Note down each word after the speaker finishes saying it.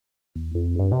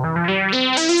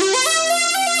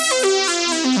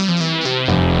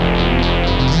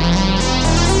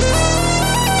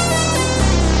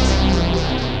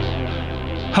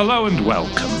Hello and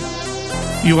welcome.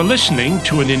 You are listening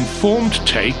to an informed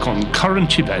take on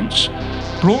current events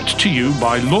brought to you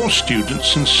by law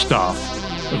students and staff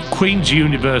of Queen's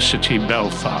University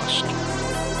Belfast.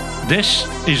 This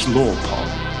is LawPod.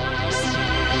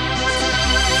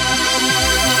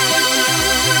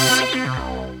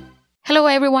 Hello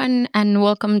everyone and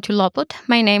welcome to LawPod.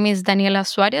 My name is Daniela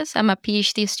Suarez. I'm a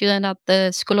PhD student at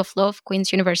the School of Law of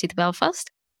Queen's University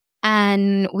Belfast.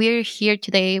 And we're here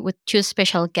today with two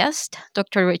special guests,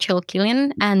 Dr. Rachel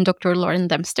Killian and Dr. Lauren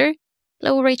Dempster.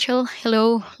 Hello, Rachel.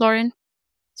 Hello, Lauren.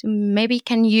 So maybe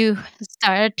can you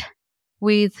start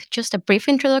with just a brief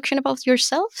introduction about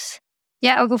yourselves?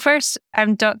 Yeah, I'll go first.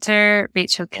 I'm Dr.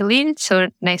 Rachel Killian, so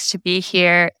nice to be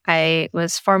here. I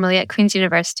was formerly at Queen's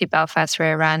University Belfast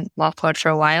where I ran LawPod for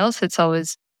a while, so it's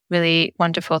always really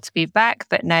wonderful to be back,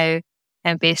 but now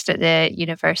I'm based at the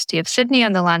University of Sydney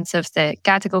on the lands of the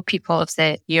Gadigal people of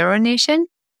the Eora Nation.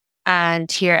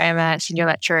 And here I'm a senior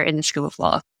lecturer in the School of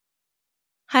Law.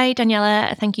 Hi,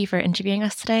 Daniela. Thank you for interviewing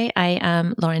us today. I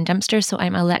am Lauren Dempster, so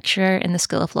I'm a lecturer in the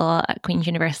School of Law at Queen's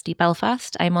University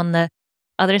Belfast. I'm on the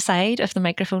other side of the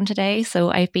microphone today,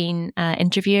 so I've been an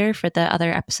interviewer for the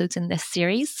other episodes in this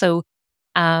series. So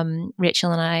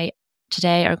Rachel and I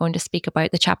today are going to speak about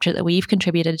the chapter that we've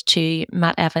contributed to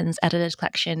Matt Evans' edited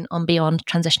collection on Beyond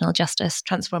Transitional Justice,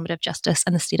 Transformative Justice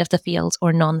and the State of the Field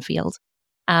or Non-Field.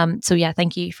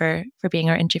 Thank you for being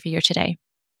our interviewer today.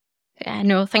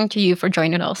 No, thank you for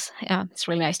joining us. It's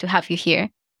really nice to have you here.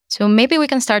 So maybe we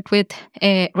can start with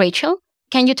Rachel.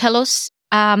 Can you tell us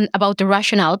about the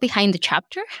rationale behind the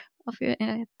chapter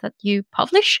that you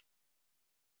publish?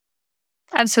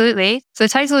 Absolutely. So the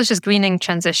title is just Greening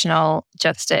Transitional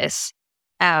Justice.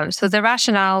 So the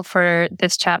rationale for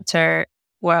this chapter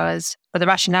the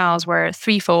rationales were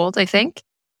threefold, I think.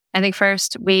 I think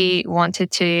first we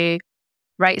wanted to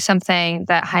write something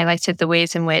that highlighted the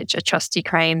ways in which atrocity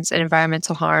crimes and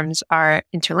environmental harms are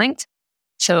interlinked.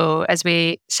 So as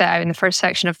we set out in the first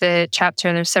section of the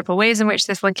chapter, there's several ways in which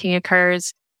this linking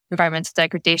occurs. Environmental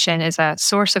degradation is a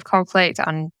source of conflict,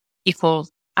 unequal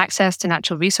access to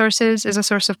natural resources is a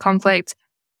source of conflict.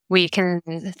 We can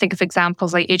think of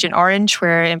examples like Agent Orange,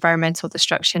 where environmental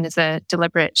destruction is a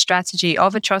deliberate strategy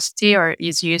of atrocity or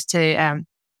is used to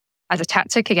as a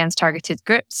tactic against targeted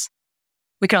groups.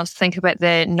 We can also think about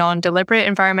the non-deliberate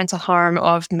environmental harm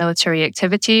of military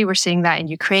activity. We're seeing that in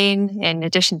Ukraine. In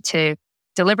addition to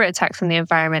deliberate attacks on the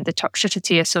environment, the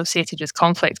toxicity associated with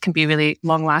conflict can be really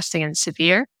long-lasting and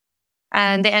severe.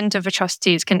 And the end of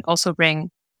atrocities can also bring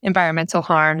environmental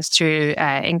harms through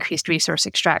increased resource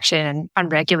extraction and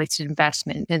unregulated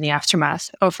investment in the aftermath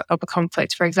of a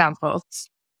conflict, for example.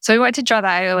 So we wanted to draw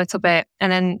that out a little bit.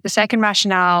 And then the second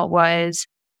rationale was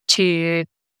to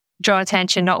draw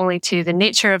attention not only to the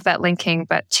nature of that linking,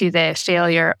 but to the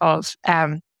failure of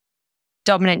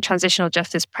dominant transitional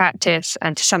justice practice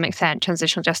and to some extent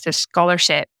transitional justice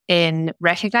scholarship in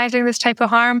recognizing this type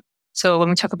of harm. So when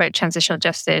we talk about transitional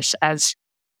justice, as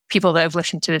people that have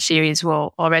listened to the series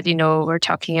will already know, we're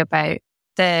talking about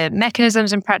the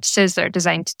mechanisms and practices that are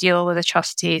designed to deal with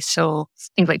atrocity. So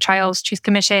things like trials, truth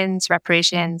commissions,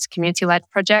 reparations, community-led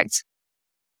projects,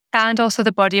 and also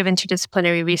the body of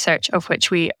interdisciplinary research of which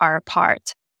we are a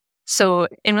part. So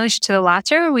in relation to the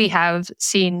latter, we have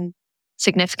seen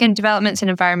significant developments in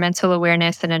environmental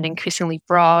awareness and an increasingly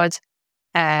broad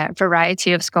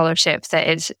variety of scholarship that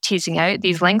is teasing out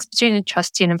these links between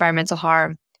atrocity and environmental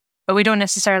harm. But we don't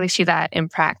necessarily see that in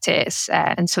practice.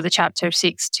 And so the chapter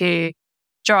seeks to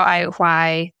draw out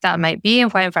why that might be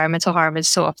and why environmental harm is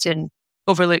so often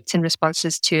overlooked in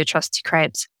responses to atrocity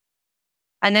crimes.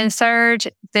 And then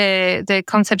third, the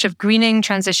concept of greening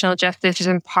transitional justice is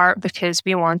in part because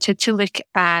we wanted to look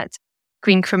at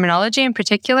green criminology in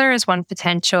particular as one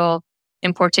potential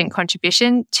important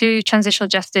contribution to transitional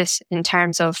justice in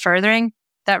terms of furthering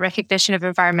that recognition of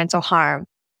environmental harm.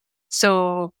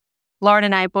 So Lauren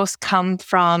and I both come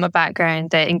from a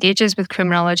background that engages with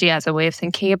criminology as a way of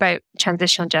thinking about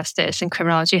transitional justice, and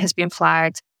criminology has been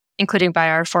flagged, including by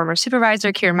our former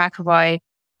supervisor, Kieran McAvoy,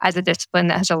 as a discipline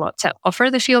that has a lot to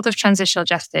offer the field of transitional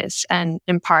justice. And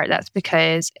in part, that's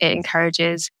because it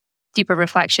encourages deeper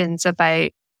reflections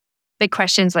about big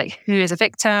questions like who is a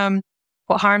victim,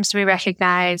 what harms do we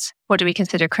recognize, what do we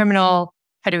consider criminal,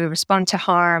 how do we respond to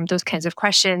harm, those kinds of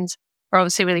questions are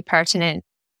obviously really pertinent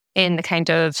in the kind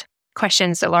of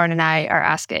questions that Lauren and I are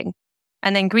asking.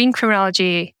 And then green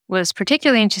criminology was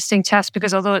particularly interesting to us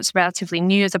because although it's relatively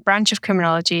new as a branch of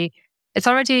criminology, it's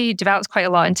already developed quite a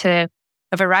lot into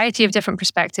a variety of different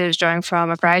perspectives, drawing from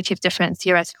a variety of different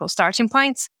theoretical starting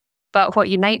points. But what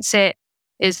unites it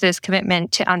is this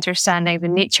commitment to understanding the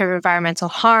nature of environmental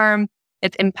harm,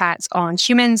 its impacts on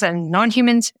humans and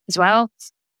non-humans as well,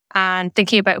 and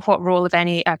thinking about what role, if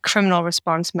any, a criminal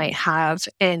response might have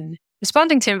in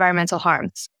responding to environmental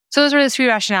harm. So those were the three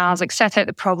rationales, like set out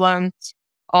the problem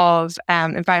of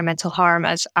environmental harm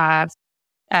as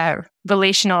a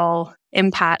relational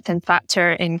impact and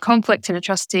factor in conflict and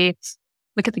atrocity,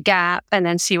 look at the gap, and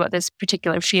then see what this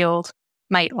particular field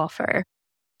might offer.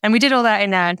 And we did all that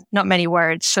in not many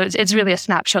words. So it's really a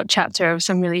snapshot chapter of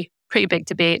some really pretty big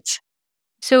debates.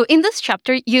 So in this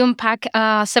chapter, you unpack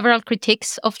several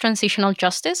critiques of transitional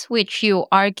justice, which you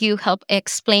argue help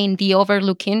explain the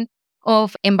overlooking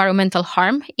of environmental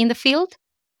harm in the field.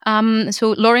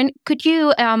 So Lauren, could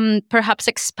you perhaps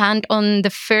expand on the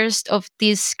first of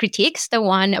these critiques, the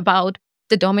one about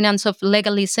the dominance of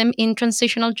legalism in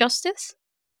transitional justice?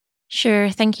 Sure.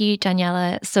 Thank you,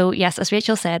 Daniela. So yes, as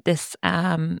Rachel said, this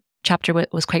chapter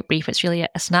was quite brief. It's really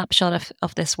a snapshot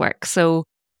of this work. So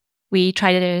we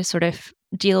try to sort of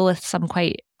deal with some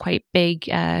quite big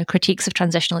critiques of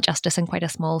transitional justice in quite a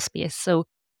small space. So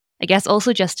I guess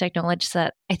also just to acknowledge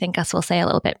that I think, as we'll say a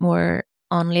little bit more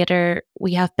on later,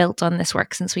 we have built on this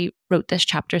work since we wrote this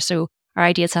chapter. So our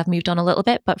ideas have moved on a little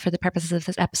bit, but for the purposes of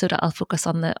this episode, I'll focus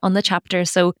on the chapter.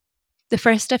 So the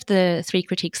first of the three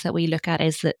critiques that we look at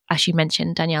is that, as you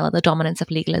mentioned, Daniela, the dominance of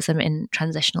legalism in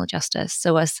transitional justice.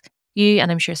 So as you,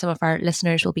 and I'm sure some of our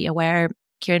listeners will be aware,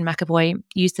 Kieran McAvoy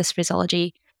used this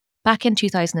phraseology back in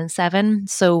 2007.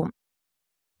 So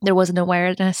there was an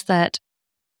awareness that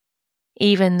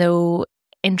even though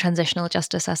in transitional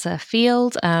justice as a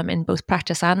field, in both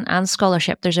practice and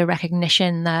scholarship, there's a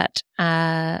recognition that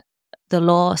the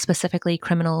law, specifically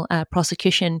criminal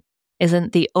prosecution,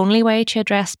 isn't the only way to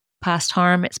address past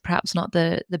harm. It's perhaps not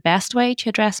the best way to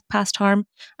address past harm,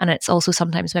 and it's also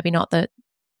sometimes maybe not a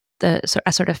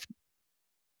sort of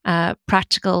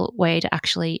practical way to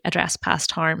actually address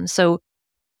past harm. So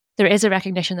there is a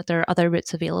recognition that there are other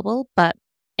routes available, but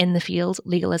in the field,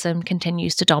 legalism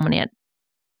continues to dominate.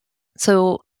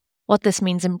 So what this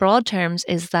means in broad terms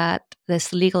is that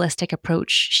this legalistic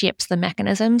approach shapes the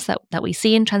mechanisms that we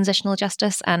see in transitional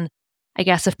justice. And I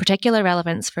guess of particular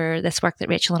relevance for this work that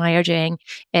Rachel and I are doing,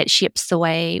 it shapes the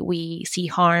way we see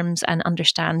harms and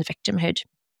understand victimhood.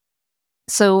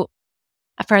 So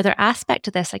a further aspect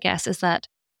to this, I guess, is that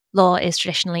law is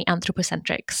traditionally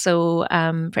anthropocentric. So,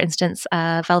 for instance,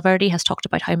 Valverde has talked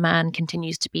about how man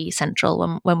continues to be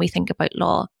central when we think about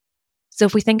law. So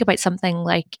if we think about something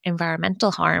like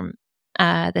environmental harm,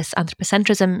 this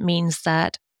anthropocentrism means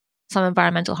that some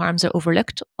environmental harms are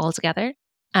overlooked altogether,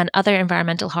 and other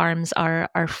environmental harms are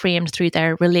framed through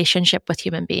their relationship with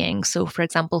human beings. So, for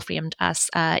example, framed as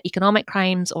economic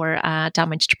crimes or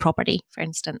damage to property, for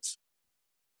instance.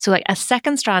 So like a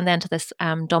second strand then to this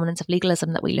dominance of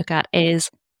legalism that we look at is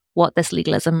what this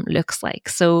legalism looks like.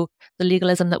 So the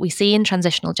legalism that we see in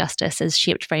transitional justice is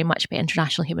shaped very much by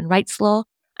international human rights law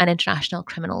and international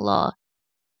criminal law.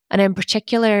 And in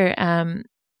particular,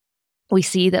 we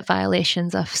see that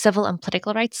violations of civil and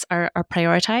political rights are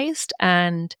prioritised.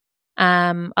 And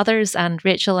others, and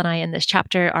Rachel and I in this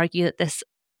chapter, argue that this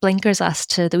blinkers us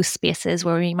to those spaces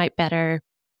where we might better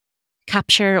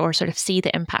capture or sort of see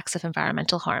the impacts of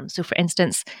environmental harm. So for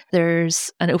instance,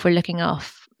 there's an overlooking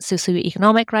of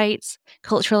socioeconomic rights,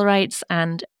 cultural rights,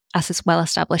 and, as is well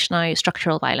established now,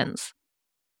 structural violence.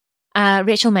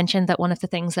 Rachel mentioned that one of the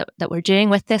things that we're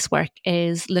doing with this work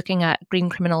is looking at green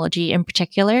criminology in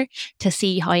particular to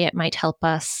see how it might help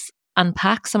us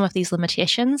unpack some of these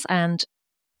limitations and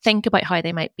think about how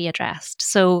they might be addressed.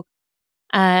 So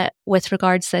with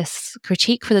regards to this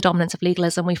critique for the dominance of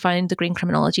legalism, we found the green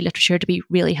criminology literature to be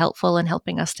really helpful in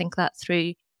helping us think that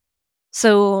through.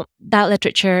 So that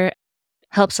literature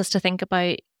helps us to think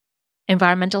about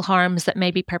environmental harms that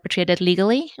may be perpetrated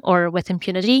legally or with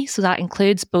impunity. So that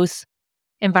includes both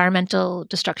environmental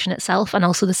destruction itself and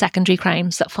also the secondary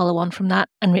crimes that follow on from that.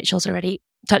 And Rachel's already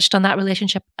touched on that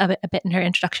relationship a bit in her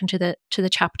introduction to the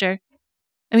chapter.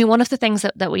 I mean, one of the things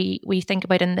that we think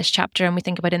about in this chapter and we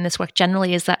think about in this work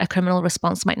generally is that a criminal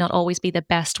response might not always be the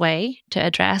best way to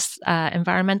address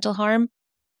environmental harm,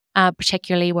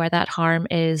 particularly where that harm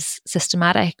is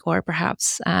systematic or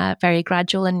perhaps very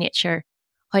gradual in nature.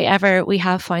 However, we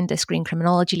have found this green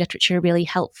criminology literature really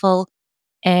helpful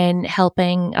in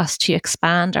helping us to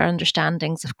expand our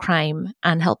understandings of crime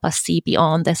and help us see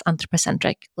beyond this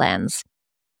anthropocentric lens.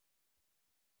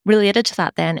 Related to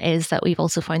that then is that we've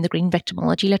also found the green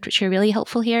victimology literature really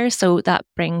helpful here. So that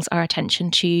brings our attention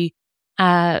to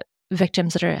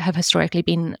victims that have historically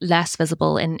been less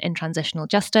visible in transitional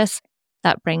justice.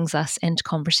 that brings us into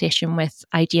conversation with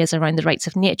ideas around the rights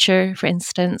of nature, for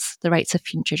instance, the rights of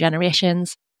future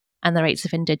generations, and the rights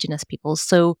of Indigenous peoples.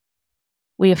 So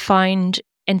we have found,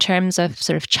 in terms of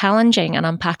sort of challenging and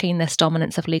unpacking this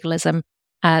dominance of legalism,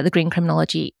 the green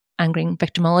criminology and green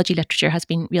victimology literature has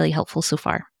been really helpful so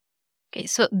far. Okay,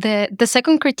 so the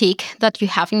second critique that you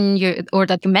have in your, or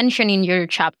that you mention in your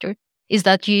chapter, is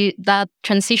that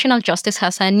transitional justice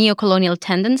has a neocolonial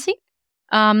tendency.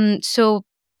 So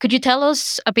could you tell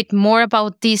us a bit more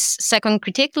about this second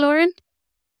critique, Lauren?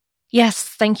 Yes,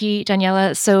 thank you,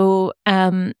 Daniela. So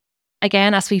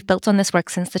again, as we've built on this work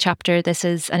since the chapter, this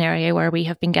is an area where we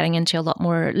have been getting into a lot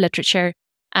more literature.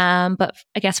 But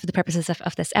I guess for the purposes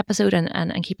of this episode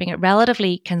and keeping it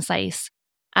relatively concise,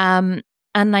 Anne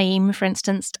Naim, for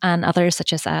instance, and others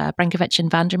such as Brankovic and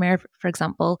Vandermeer, for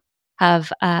example,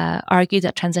 have argued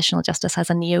that transitional justice has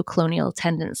a neo-colonial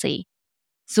tendency.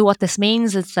 So what this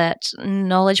means is that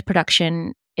knowledge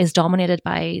production is dominated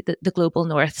by the global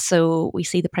north. So we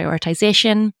see the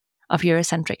prioritization of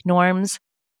Eurocentric norms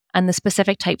and the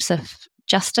specific types of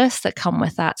justice that come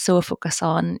with that. So a focus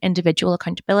on individual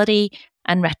accountability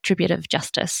and retributive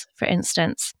justice, for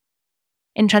instance.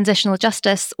 In transitional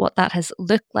justice, what that has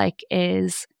looked like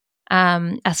is,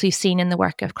 as we've seen in the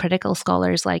work of critical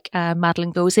scholars like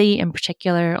Madeleine Gozzi in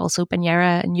particular, also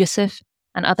Benyera and Yusuf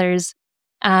and others,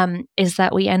 is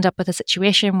that we end up with a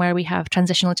situation where we have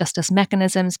transitional justice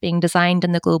mechanisms being designed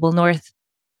in the global north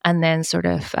and then sort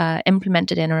of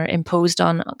implemented in or imposed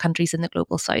on countries in the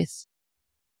global south.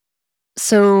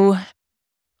 So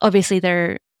obviously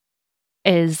there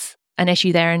is an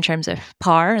issue there in terms of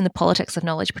power and the politics of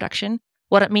knowledge production.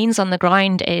 What it means on the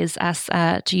ground is, as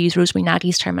to use Rosemary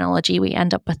Nagy's terminology, we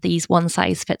end up with these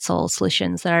one-size-fits-all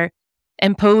solutions that are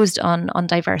imposed on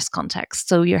diverse contexts.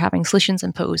 So you're having solutions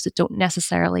imposed that don't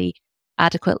necessarily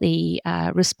adequately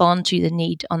respond to the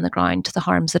need on the ground, to the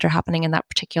harms that are happening in that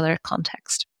particular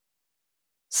context.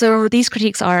 So these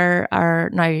critiques are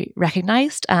now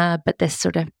recognised, but this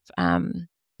sort of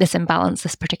this imbalance,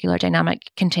 this particular dynamic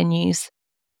continues.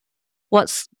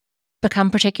 What's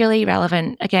become particularly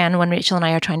relevant, again, when Rachel and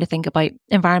I are trying to think about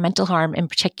environmental harm in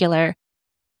particular,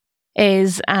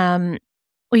 is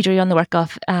we drew on the work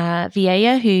of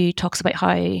Vieira, who talks about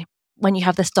how when you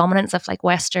have this dominance of like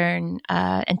Western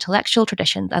intellectual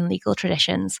traditions and legal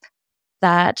traditions,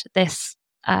 that this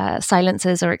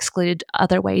silences or exclude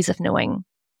other ways of knowing.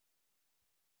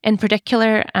 In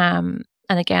particular, and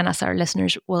again, as our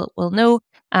listeners will know,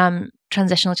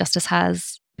 transitional justice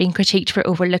has been critiqued for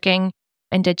overlooking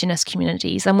Indigenous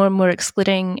communities. And when we're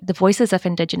excluding the voices of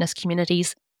Indigenous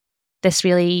communities, this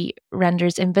really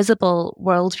renders invisible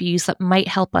worldviews that might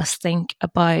help us think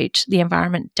about the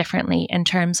environment differently, in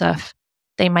terms of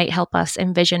they might help us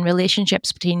envision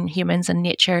relationships between humans and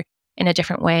nature in a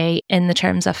different way, in the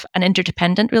terms of an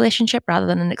interdependent relationship rather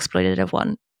than an exploitative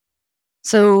one.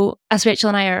 So as Rachel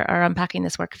and I are unpacking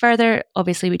this work further,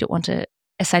 obviously we don't want to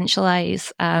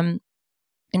essentialize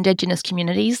Indigenous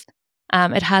communities.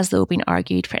 It has, though, been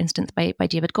argued, for instance, by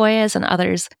David Goyes and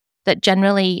others, that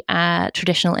generally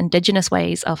traditional Indigenous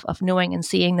ways of knowing and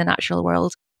seeing the natural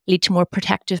world lead to more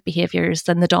protective behaviours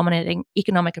than the dominating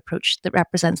economic approach that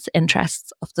represents the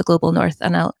interests of the global north.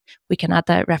 And we can add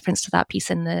that reference to that piece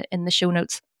in the show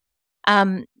notes.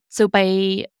 So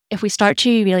if we start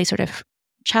to really sort of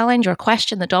challenge or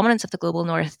question the dominance of the global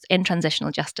north in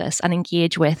transitional justice and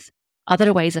engage with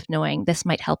other ways of knowing, this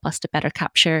might help us to better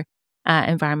capture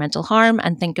environmental harm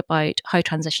and think about how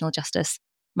transitional justice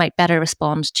might better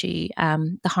respond to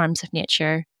the harms of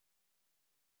nature.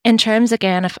 In terms,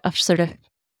 again, of sort of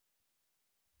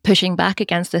pushing back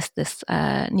against this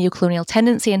neocolonial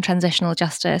tendency in transitional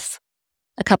justice,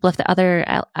 a couple of the other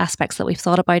aspects that we've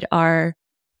thought about are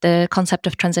the concept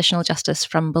of transitional justice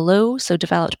from below, so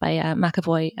developed by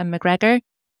McAvoy and McGregor.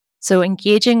 So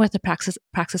engaging with the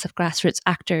praxis of grassroots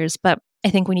actors, but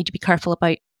I think we need to be careful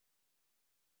about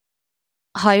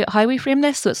how we frame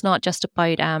this. So it's not just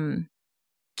about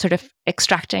sort of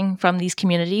extracting from these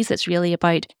communities. It's really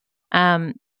about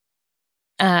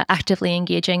actively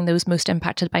engaging those most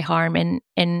impacted by harm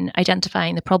in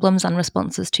identifying the problems and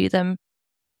responses to them.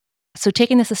 So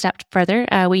taking this a step further,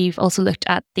 we've also looked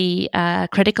at the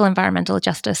critical environmental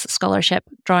justice scholarship,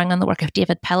 drawing on the work of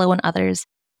David Pellow and others,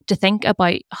 to think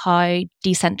about how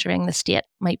decentering the state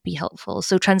might be helpful.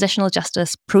 So transitional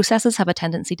justice processes have a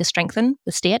tendency to strengthen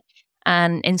the state,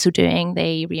 and in so doing,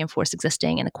 they reinforce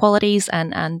existing inequalities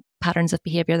and patterns of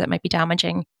behaviour that might be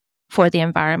damaging for the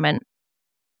environment.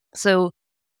 So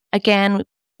again,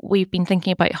 we've been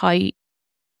thinking about how,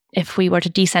 if we were to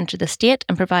decenter the state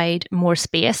and provide more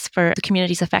space for the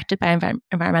communities affected by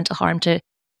environmental harm to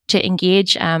to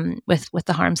engage with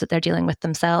the harms that they're dealing with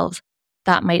themselves,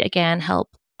 that might again help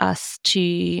us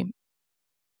to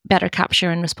better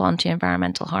capture and respond to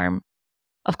environmental harm.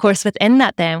 Of course, within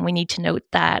that, then we need to note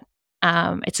that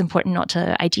it's important not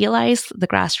to idealize the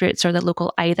grassroots or the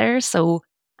local either. So,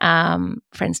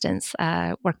 for instance,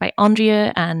 work by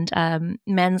Andrea and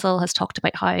Menzel has talked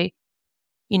about how,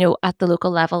 at the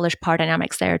local level, there's power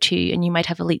dynamics there too, and you might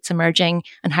have elites emerging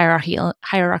and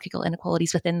hierarchical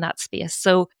inequalities within that space.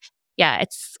 So, yeah,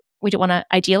 we don't want to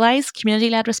idealize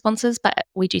community-led responses, but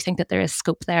we do think that there is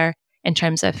scope there in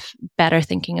terms of better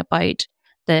thinking about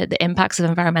the impacts of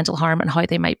environmental harm and how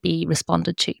they might be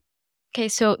responded to. Okay,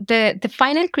 so the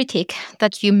final critique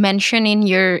that you mention in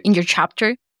your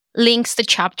chapter links the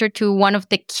chapter to one of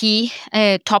the key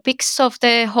topics of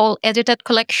the whole edited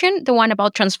collection, the one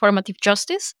about transformative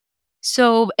justice.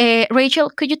 So, Rachel,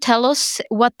 could you tell us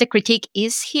what the critique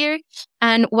is here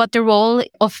and what the role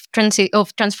of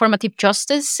transformative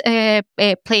justice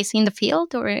plays in the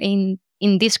field or in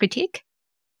this critique?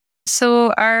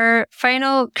 So our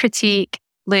final critique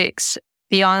looks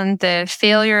beyond the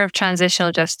failure of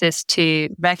transitional justice to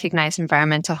recognize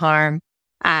environmental harm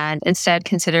and instead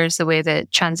considers the way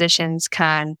that transitions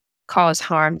can cause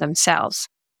harm themselves.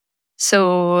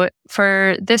 So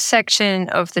for this section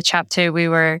of the chapter, we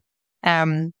were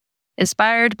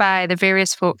inspired by the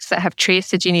various folks that have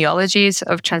traced the genealogies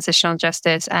of transitional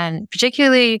justice. And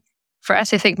particularly for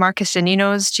us, I think Marcus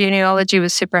Zanino's genealogy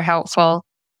was super helpful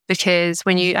because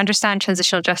when you understand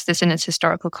transitional justice in its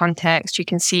historical context, you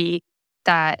can see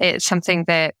that it's something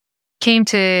that came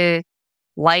to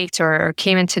light or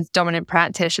came into dominant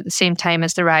practice at the same time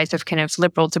as the rise of kind of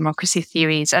liberal democracy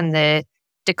theories and the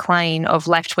decline of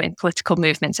left-wing political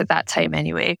movements at that time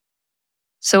anyway.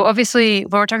 So obviously,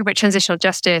 when we're talking about transitional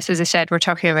justice, as I said, we're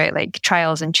talking about like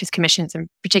trials and truth commissions and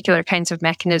particular kinds of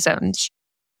mechanisms.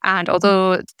 And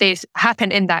although they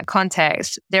happen in that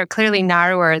context, they're clearly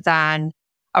narrower than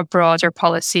a broader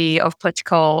policy of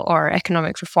political or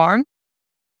economic reform.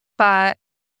 But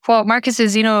what Marcus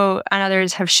Zeno and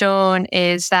others have shown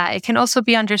is that it can also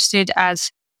be understood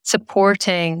as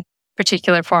supporting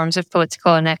particular forms of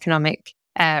political and economic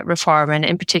reform, and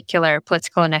in particular,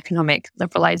 political and economic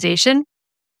liberalization.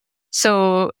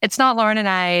 So it's not Lauren and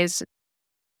I's,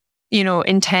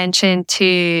 intention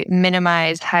to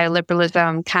minimize how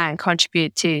liberalism can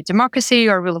contribute to democracy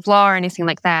or rule of law or anything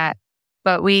like that.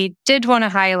 But we did want to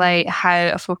highlight how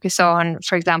a focus on,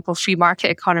 for example, free market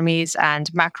economies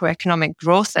and macroeconomic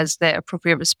growth as the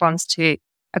appropriate response to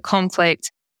a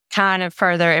conflict can have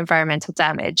further environmental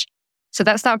damage. So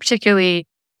that's not a particularly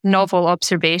novel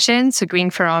observation. So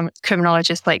green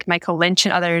criminologists like Michael Lynch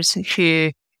and others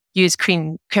who use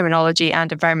green criminology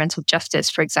and environmental justice,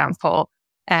 for example,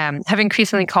 have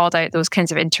increasingly called out those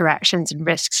kinds of interactions and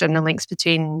risks and the links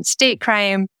between state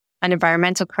crime and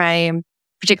environmental crime,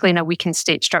 particularly in a weakened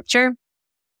state structure.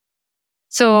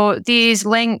 So these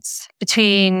links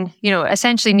between,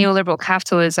 essentially neoliberal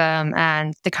capitalism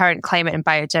and the current climate and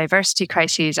biodiversity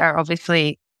crises are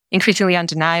obviously increasingly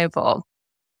undeniable.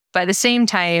 But at the same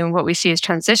time, what we see is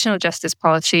transitional justice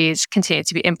policies continue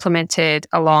to be implemented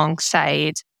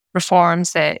alongside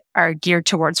reforms that are geared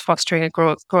towards fostering a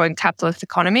growing capitalist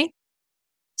economy.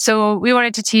 So we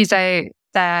wanted to tease out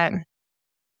that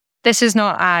this is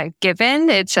not a given.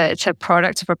 It's a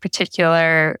product of a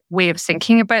particular way of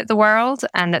thinking about the world,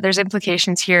 and that there's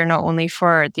implications here not only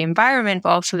for the environment, but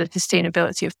also the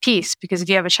sustainability of peace. Because if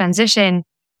you have a transition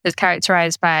that's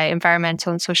characterized by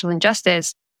environmental and social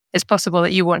injustice, it's possible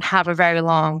that you won't have a very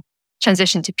long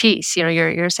transition to peace.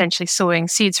 You're essentially sowing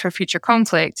seeds for future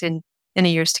conflict in the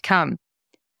years to come.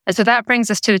 And so that brings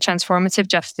us to the transformative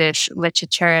justice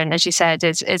literature. And as you said,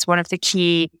 is one of the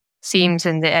key themes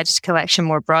in the edited collection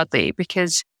more broadly,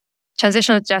 because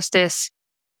transitional justice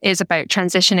is about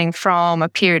transitioning from a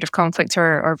period of conflict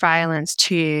or violence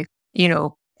to,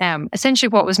 essentially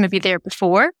what was maybe there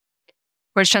before.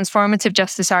 Whereas transformative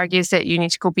justice argues that you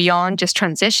need to go beyond just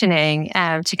transitioning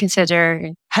to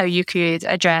consider how you could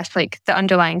address like the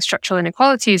underlying structural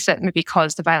inequalities that maybe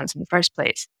caused the violence in the first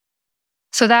place.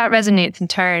 So that resonates in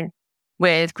turn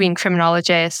with green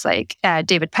criminologists like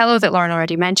David Pellow that Lauren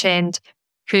already mentioned,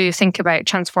 who think about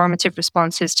transformative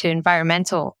responses to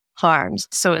environmental harms.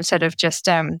 So instead of just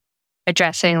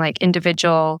addressing like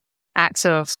individual acts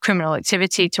of criminal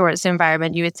activity towards the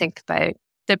environment, you would think about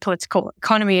the political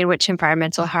economy in which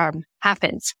environmental harm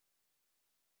happens.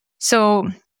 So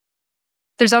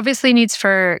there's obviously needs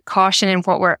for caution in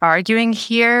what we're arguing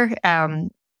here.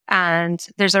 And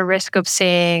there's a risk of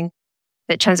saying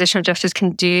that transitional justice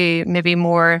can do maybe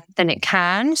more than it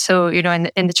can. So, in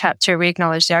the chapter, we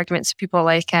acknowledge the arguments of people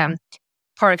like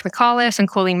Pádraig McAuliffe and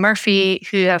Colleen Murphy,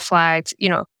 who have flagged,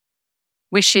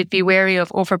 we should be wary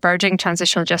of overburdening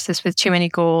transitional justice with too many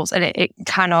goals, and it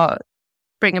cannot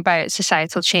bring about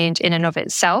societal change in and of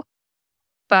itself.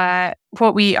 But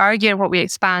what we argue and what we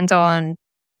expand on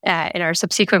in our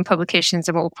subsequent publications,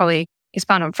 and what we'll probably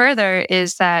expand on further,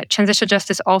 is that transitional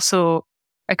justice also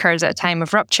occurs at a time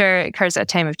of rupture, it occurs at a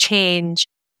time of change.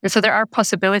 And so there are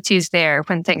possibilities there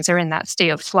when things are in that state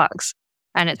of flux.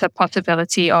 And it's a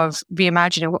possibility of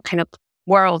reimagining what kind of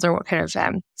world or what kind of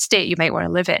state you might want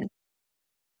to live in.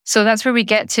 So that's where we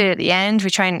get to at the end. We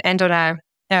try and end on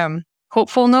a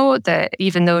hopeful note that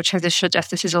even though transitional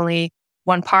justice is only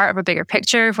one part of a bigger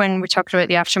picture, when we're talking about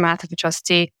the aftermath of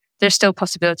atrocity, there's still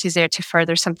possibilities there to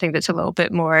further something that's a little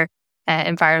bit more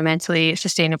environmentally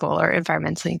sustainable or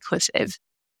environmentally inclusive.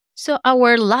 So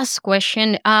our last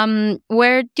question,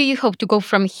 where do you hope to go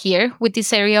from here with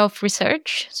this area of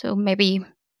research? So maybe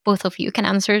both of you can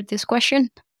answer this question.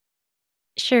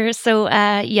 Sure. So,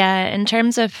 in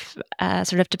terms of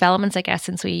sort of developments, I guess,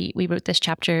 since we wrote this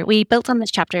chapter, we built on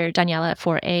this chapter, Daniela,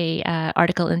 for a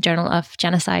article in Journal of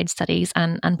Genocide Studies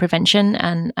and Prevention.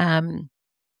 And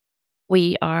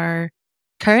we are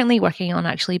currently working on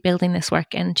actually building this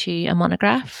work into a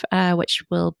monograph, which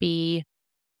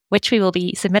we will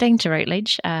be submitting to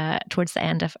Routledge towards the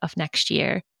end of next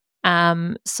year.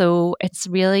 So it's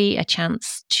really a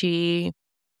chance to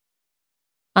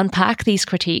unpack these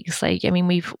critiques. Like, I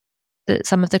mean,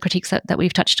 some of the critiques that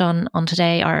we've touched on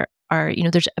today are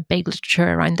there's a big literature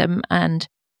around them, and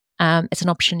it's an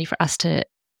opportunity for us to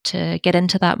get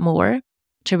into that more,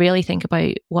 to really think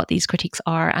about what these critiques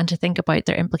are and to think about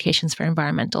their implications for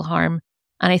environmental harm.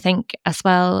 And I think as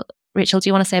well, Rachel, do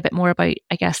you want to say a bit more about,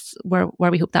 I guess, where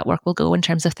we hope that work will go in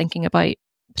terms of thinking about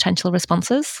potential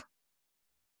responses?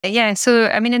 Yeah, so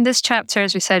I mean, in this chapter,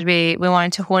 as we said, we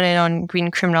wanted to hone in on green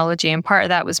criminology, and part of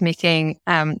that was making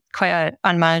quite an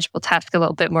unmanageable task a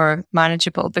little bit more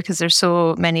manageable, because there's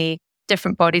so many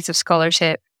different bodies of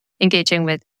scholarship engaging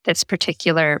with this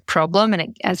particular problem.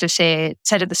 And as I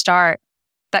said at the start,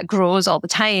 that grows all the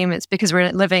time. It's because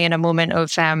we're living in a moment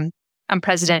of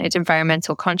unprecedented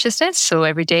environmental consciousness. So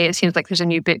every day it seems like there's a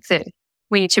new book that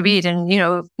we need to read. And,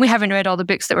 we haven't read all the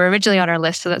books that were originally on our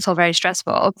list, so that's all very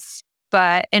stressful.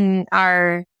 But in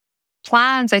our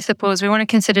plans, I suppose, we want to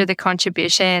consider the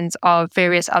contributions of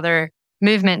various other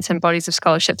movements and bodies of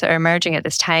scholarship that are emerging at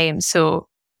this time. So,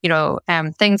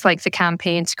 things like the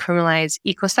campaign to criminalize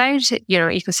ecocide.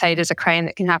 Ecocide is a crime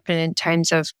that can happen in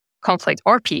terms of conflict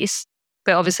or peace,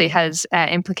 but obviously has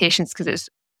implications because it's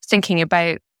thinking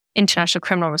about international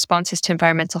criminal responses to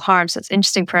environmental harm. So it's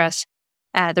interesting for us.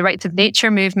 The rights of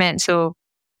nature movement. So,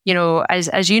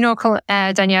 as you know,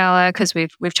 Daniela, because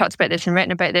we've talked about this and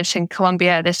written about this in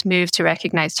Colombia, this move to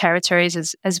recognize territories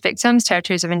as victims,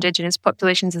 territories of indigenous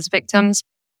populations as victims,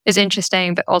 is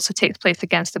interesting, but also takes place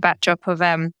against the backdrop of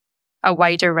a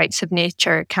wider rights of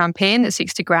nature campaign that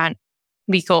seeks to grant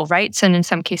legal rights and in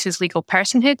some cases legal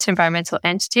personhood to environmental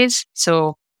entities.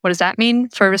 So what does that mean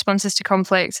for responses to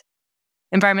conflict?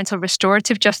 Environmental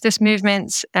restorative justice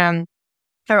movements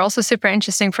are also super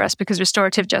interesting for us, because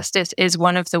restorative justice is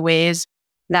one of the ways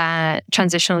that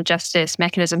transitional justice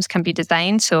mechanisms can be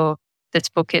designed. So this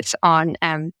focus on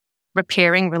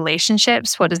repairing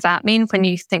relationships. What does that mean when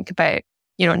you think about,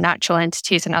 natural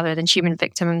entities and other than human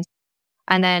victims?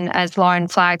 And then, as Lauren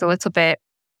flagged a little bit,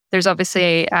 there's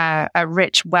obviously a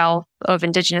rich wealth of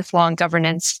Indigenous law and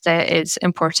governance that is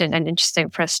important and interesting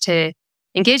for us to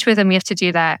engage with, and we have to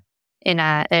do that in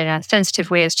a sensitive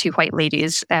way as two white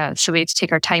ladies. So we have to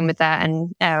take our time with that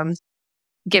and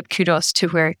give kudos to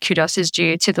where kudos is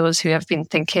due to those who have been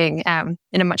thinking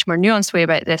in a much more nuanced way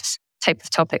about this type of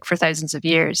topic for thousands of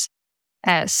years.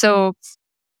 So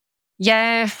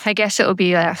I guess it'll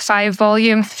be a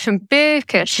 5-volume book.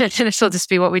 This will just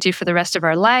be what we do for the rest of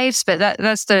our lives. But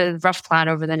that's the rough plan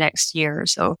over the next year or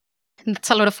so.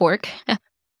 That's a lot of work.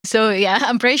 So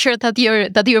I'm pretty sure that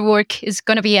your work is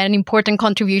going to be an important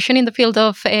contribution in the field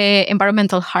of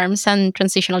environmental harms and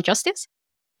transitional justice.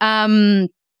 There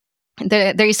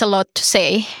is a lot to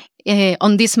say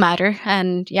on this matter,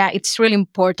 and it's really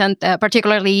important,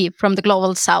 particularly from the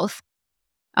global South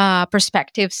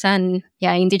perspectives. And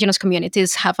Indigenous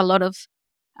communities have a lot of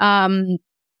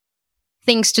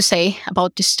things to say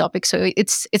about this topic. So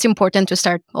it's important to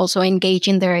start also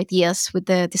engaging their ideas with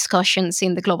the discussions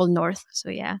in the global North.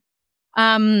 So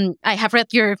I have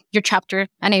read your chapter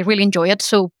and I really enjoy it.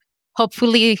 So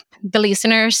hopefully the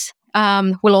listeners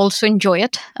will also enjoy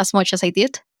it as much as I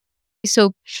did.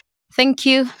 So thank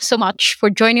you so much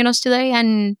for joining us today,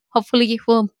 and hopefully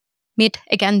we'll meet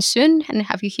again soon and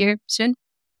have you here soon.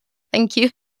 Thank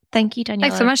you. Thank you, Daniela.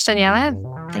 Thanks so much,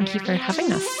 Daniela. Thank you for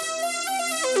having us.